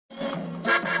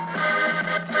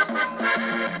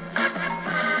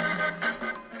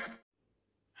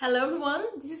Hello everyone,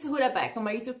 this is Huda back on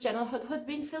my YouTube channel Hot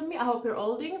being filmy. I hope you're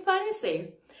all doing fine and safe.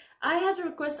 I had a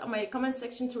request on my comment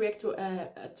section to react to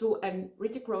a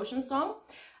Hrithik Roshan song,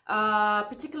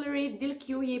 particularly Dil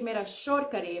Kyun Ye Mera Shor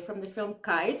Kare from the film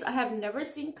Kites. I have never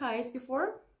seen Kites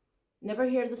before, never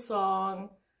heard the song,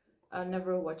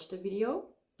 never watched the video.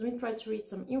 Let me try to read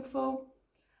some info.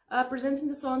 Presenting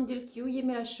the song Dil Kyun Ye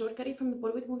Mera Shor Kare from the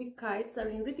Bollywood movie Kites,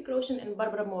 starring Hrithik Roshan and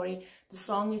Mori. The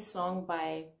song is sung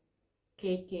by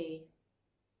KK.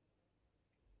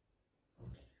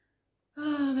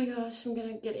 Oh my gosh, I'm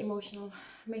gonna get emotional.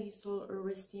 May his soul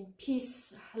rest in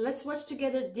peace. Let's watch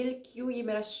together Dil Kyun Ye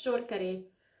Mera Shor Kare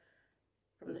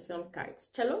from the film Kites.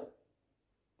 Chalo.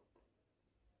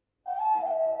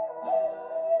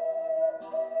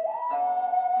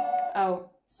 Oh,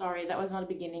 sorry, that was not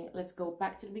the beginning. Let's go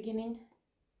back to the beginning.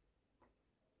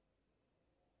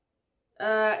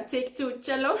 Take two,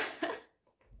 cello.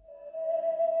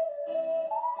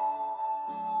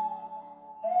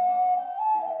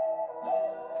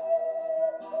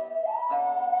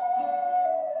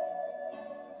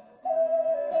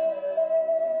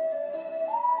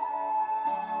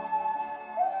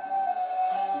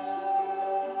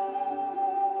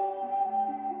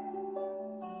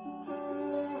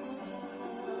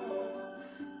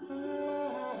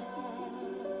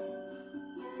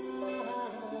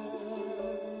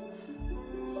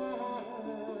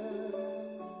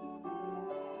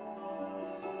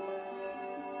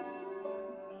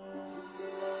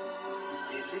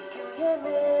 ये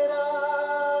मेरा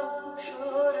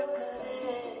शोर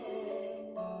करे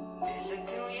दिल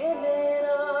क्यों ये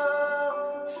मेरा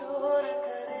शोर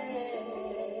करे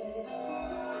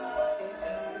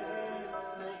इधर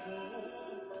नहीं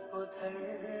उधर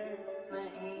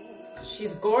नहीं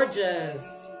She's gorgeous.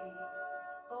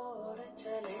 और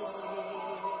चले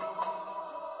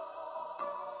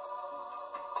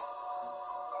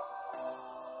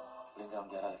लिंदा हम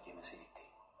 11 लड़की में से एक थी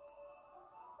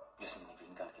जिसने मुझे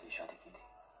ग्रीन कार्ड के लिए शादी की थी।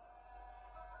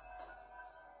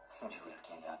 मुझे वो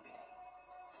लड़कियां याद भी नहीं,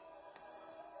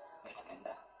 लेकिन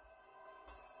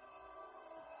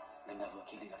लिंदा वो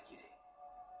अकेली लड़की थी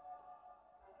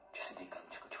जिसे देखकर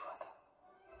मुझे कुछ हुआ था।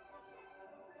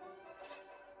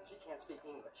 She can't speak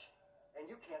English, and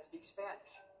you can't speak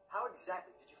Spanish. How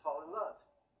exactly did you fall in love?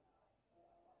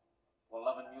 Well,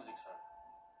 love and music, sir.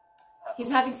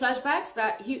 He's having flashbacks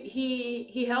that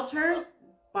he helped her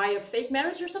by a fake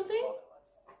marriage or something?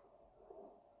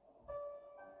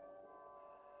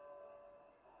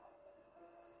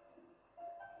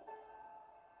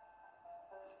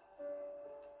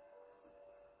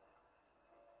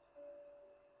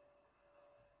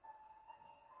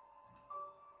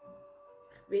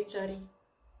 Richard.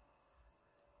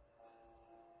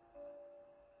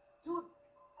 Dude,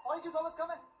 $42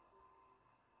 come.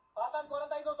 Faltan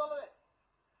 $42.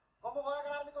 ¿Cómo voy a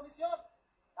ganar mi comisión?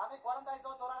 Dame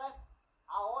 $42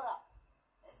 ahora.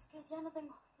 Es que ya no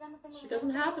tengo She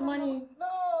doesn't have the money.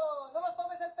 No los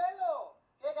tomes el pelo.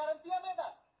 ¿Qué garantía me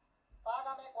das?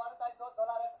 Págame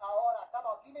 $42 ahora. Come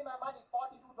on, give me my money,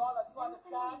 $42. You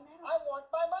understand? I want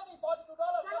my money, $42.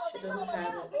 She doesn't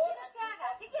have it. ¿Qué quieres que haga?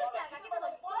 ¿Qué quieres que haga? ¿Qué te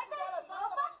doy? ¿Suéter?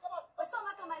 ¿Ropa? Pues toma,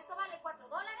 esto vale $4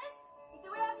 y te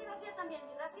voy a dar mi brasier también.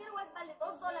 Mi brasier vale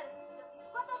 $2 y tú ya tienes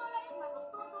 $4 más los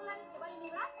 $2 que vale mi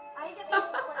bra. Ahí ya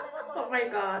tienes los $42. Oh my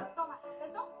god. Toma,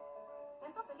 ¿cuento?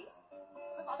 ¿Cuento feliz?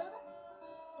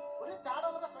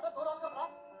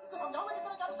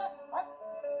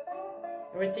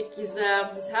 Hrithik is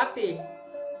happy.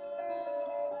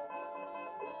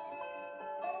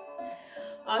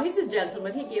 Oh, he's a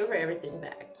gentleman. He gave her everything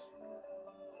back.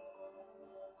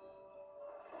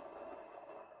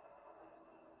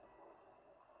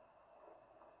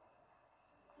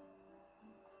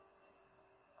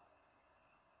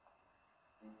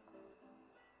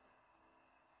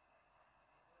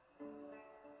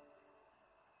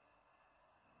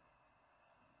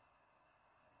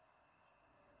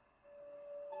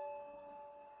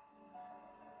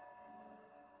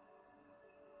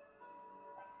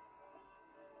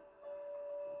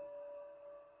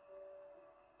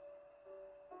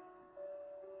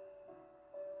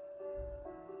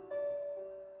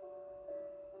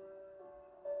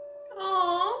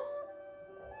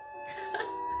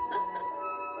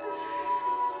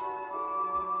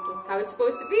 That's how it's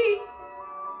supposed to be.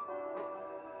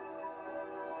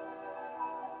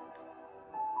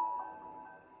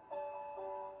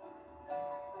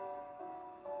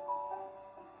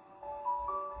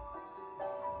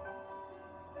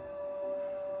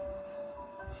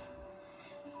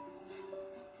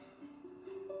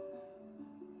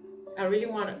 I really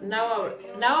want to now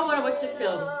I want to watch the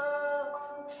film.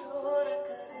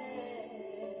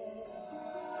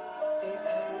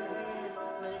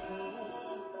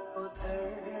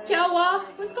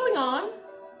 What's going on?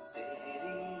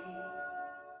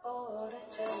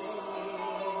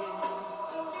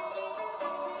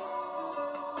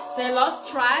 They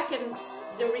lost track and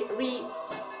the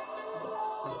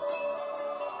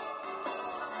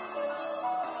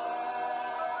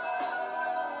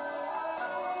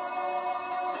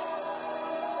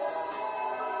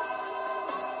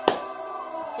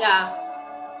yeah,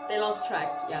 they lost track,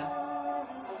 yeah.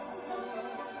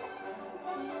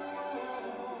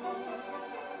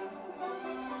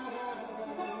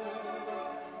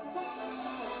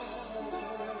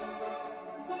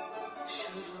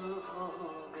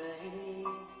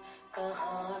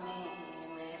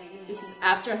 This is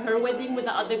after her wedding with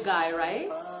the other guy,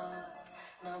 right?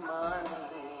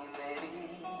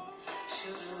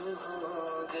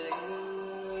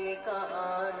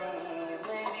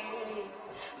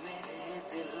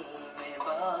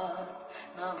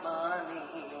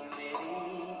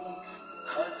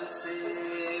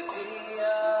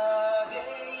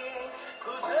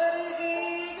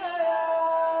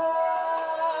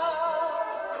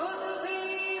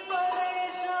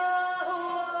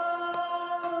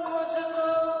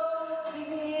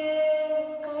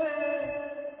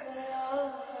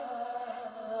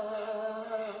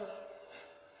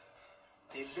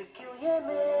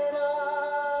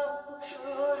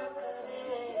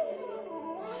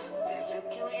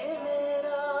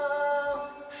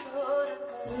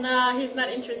 Nah, he's not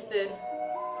interested.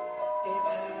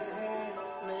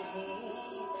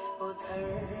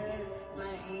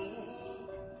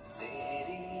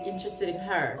 He's interested in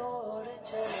her.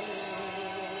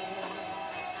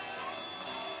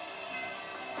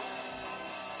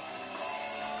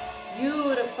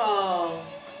 Beautiful.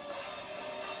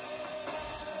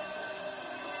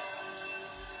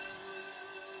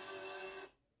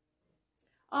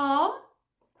 Oh,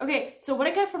 okay. So what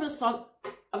I got from the song,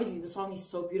 obviously the song is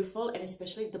so beautiful, and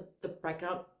especially the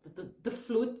background, the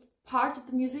flute part of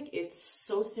the music, it's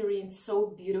so serene, so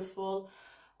beautiful.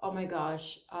 Oh my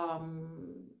gosh,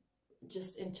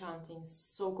 just enchanting,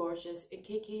 so gorgeous. And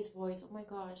KK's voice, oh my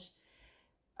gosh,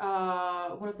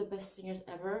 one of the best singers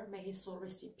ever. May his soul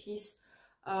rest in peace.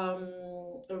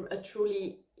 A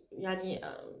truly, yani,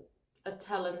 a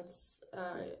talent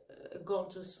gone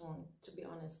too soon, to be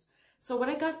honest. So what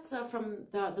I got from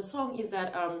the song is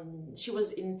that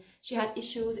she had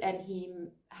issues, and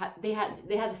they had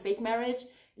a fake marriage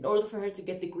in order for her to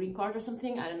get the green card or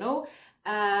something, I don't know.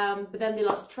 But then they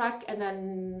lost track, and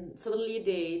then suddenly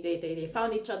they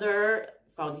found each other.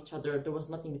 There was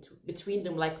nothing between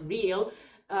them like real.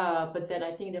 But then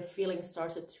I think their feelings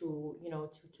started to, you know,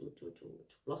 to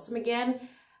blossom again.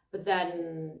 But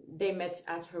then they met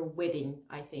at her wedding,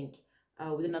 I think.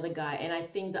 With another guy, and I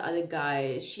think the other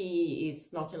guy, she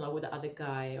is not in love with the other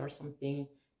guy or something,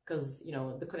 because, you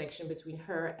know, the connection between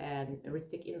her and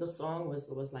Hrithik in the song was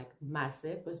like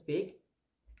massive, was big.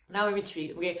 Now I'm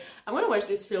intrigued. Okay, I'm gonna watch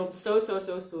this film so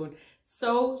soon.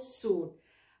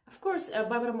 Of course,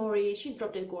 Barbara Mori, she's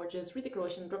drop dead gorgeous. Hrithik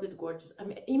Roshan, drop dead gorgeous. I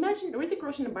mean, imagine Hrithik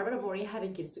Roshan and Barbara Mori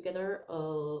having kids together.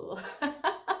 Oh,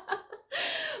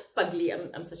 Pugly.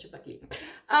 I'm such a pugly.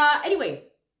 Anyway.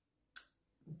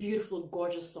 Beautiful,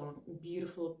 gorgeous song.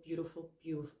 Beautiful.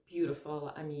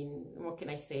 I mean, what can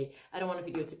I say? I don't want the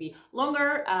video to be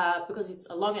longer because it's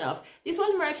long enough. This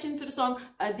was my reaction to the song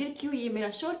Dil Kyun Ye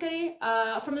Mera Shor Kare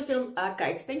from the film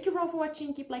Kites. Thank you everyone for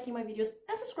watching. Keep liking my videos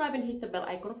and subscribe and hit the bell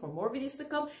icon for more videos to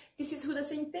come. This is Huda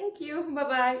saying thank you.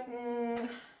 Bye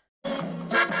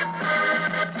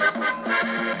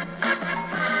bye.